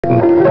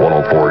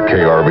104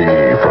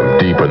 KRBE from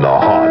deep in the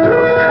heart of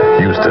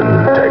Houston,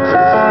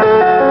 Texas.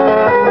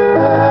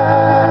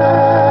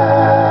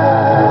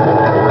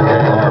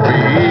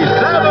 KRBE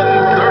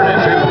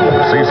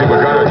 732. CC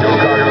McCartney, Joe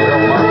Cargill,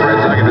 my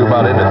friends, I can do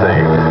about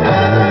anything.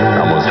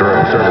 I'm going to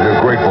serve a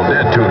new Grateful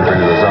Dead tune for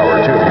you this hour,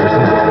 too,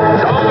 Houston.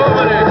 Don't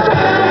move it.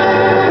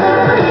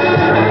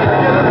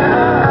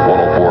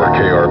 104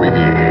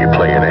 KRBE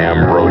playing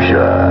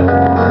Ambrosia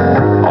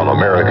on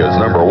America's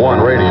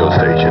 #1 radio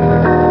station.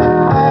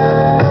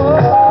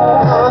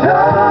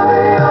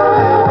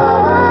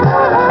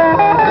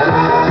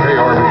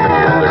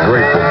 KRBE and the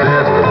Grateful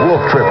Dead with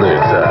Wolf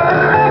Triplets.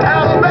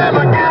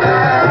 Alabama, get it!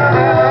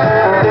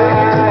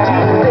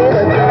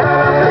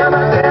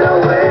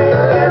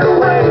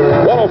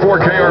 104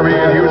 KRBE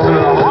in Houston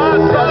and a hot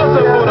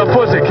salsa for the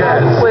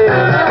Pussycats.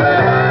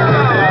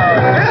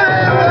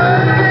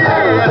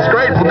 That's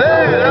Grateful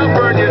Dead. I'll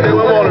burn you new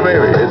one,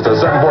 baby. It's the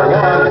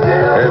 741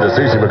 and the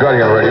CC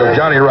McCartney on the radio.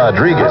 Johnny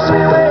Rodriguez.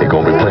 He's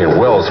going to be playing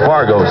Wells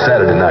Fargo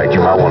Saturday night.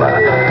 You might want to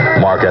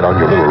mark that on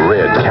your little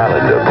red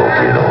calendar book,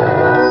 you know.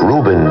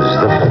 Rubens,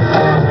 the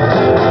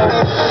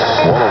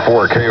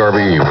 104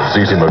 KRBE with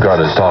CC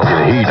McCartney's talking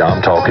heat.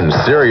 I'm talking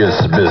serious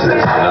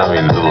business. And I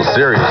mean a little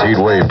serious heat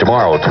wave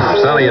tomorrow, too.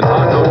 Sunny and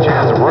hot, no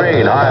chance of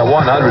rain. High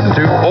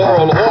 102,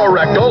 oral or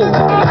rectal.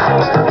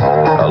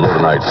 A low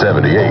tonight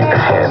 78.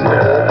 And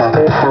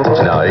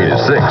it's now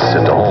 86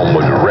 at the home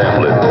with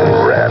Ramblin'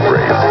 Rap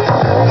Race.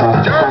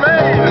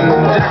 Jermaine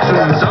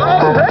Jackson's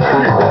on.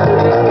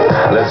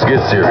 Let's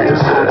get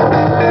serious.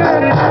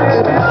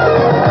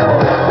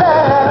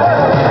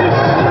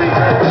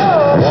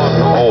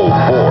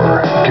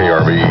 104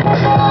 KRBE.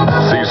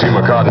 CC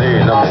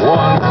McCartney,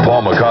 #1.